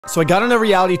So I got on a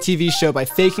reality TV show by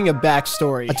faking a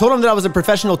backstory. I told him that I was a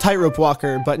professional tightrope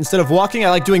walker, but instead of walking, I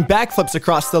like doing backflips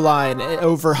across the line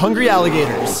over hungry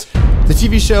alligators. The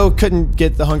TV show couldn't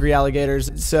get the hungry alligators,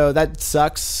 so that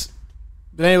sucks.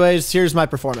 But anyways, here's my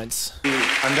performance.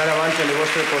 And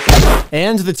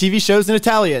the TV show's in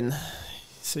Italian.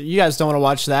 So you guys don't want to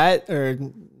watch that, or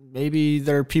maybe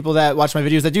there are people that watch my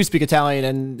videos that do speak Italian,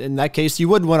 and in that case, you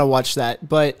would want to watch that.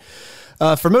 But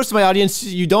for most of my audience,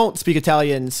 you don't speak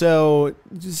Italian, so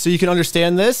you can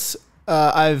understand this.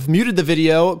 I've muted the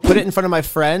video, put it in front of my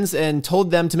friends, and told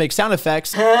them to make sound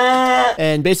effects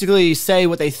and basically say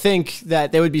what they think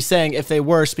that they would be saying if they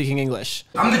were speaking English.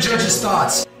 I'm the judge's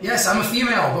thoughts. Yes, I'm a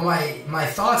female, but my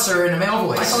thoughts are in a male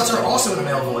voice. My thoughts are also in a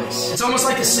male voice. It's almost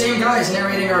like the same guys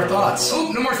narrating our thoughts.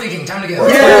 Oh, no more thinking. Time to go.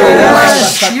 Yeah!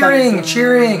 Yes! Cheering,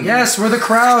 cheering. Yes, we're the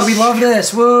crowd. We love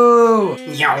this. Woo!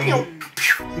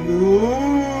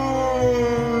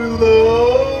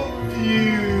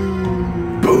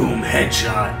 Boom,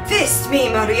 headshot. Fist me,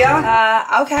 Maria.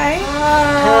 Okay.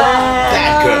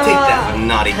 Bad girl, take that,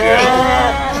 naughty girl.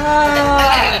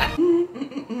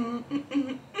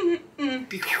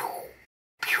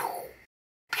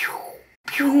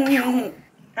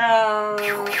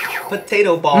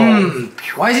 Potato ball.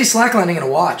 Why is he slacklining in a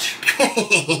watch?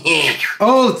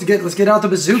 Oh, let's get out the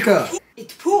bazooka.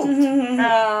 It pooped.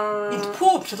 It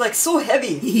pooped, like so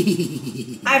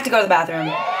heavy. I have to go to the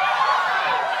bathroom.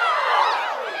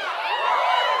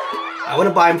 I want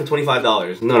to buy him for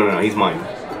 $25. No, he's mine.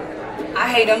 I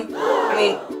hate him. I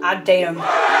mean, I'd date him.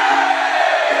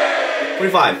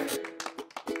 25.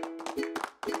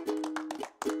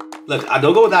 Look,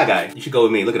 don't go with that guy. You should go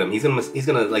with me. Look at him. He's gonna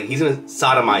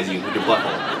sodomize you with your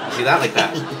butthole. You see that? Like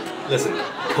that. Listen,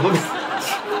 come on.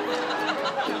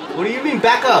 What do you mean?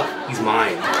 Back up. He's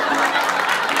mine.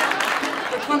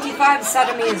 For 25,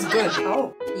 sodomy is good.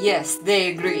 Oh, yes,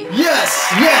 they agree.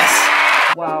 Yes, yes.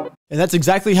 Wow. And that's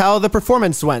exactly how the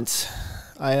performance went.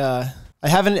 I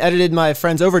haven't edited my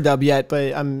friend's overdub yet,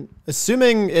 but I'm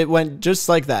assuming it went just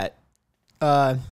like that.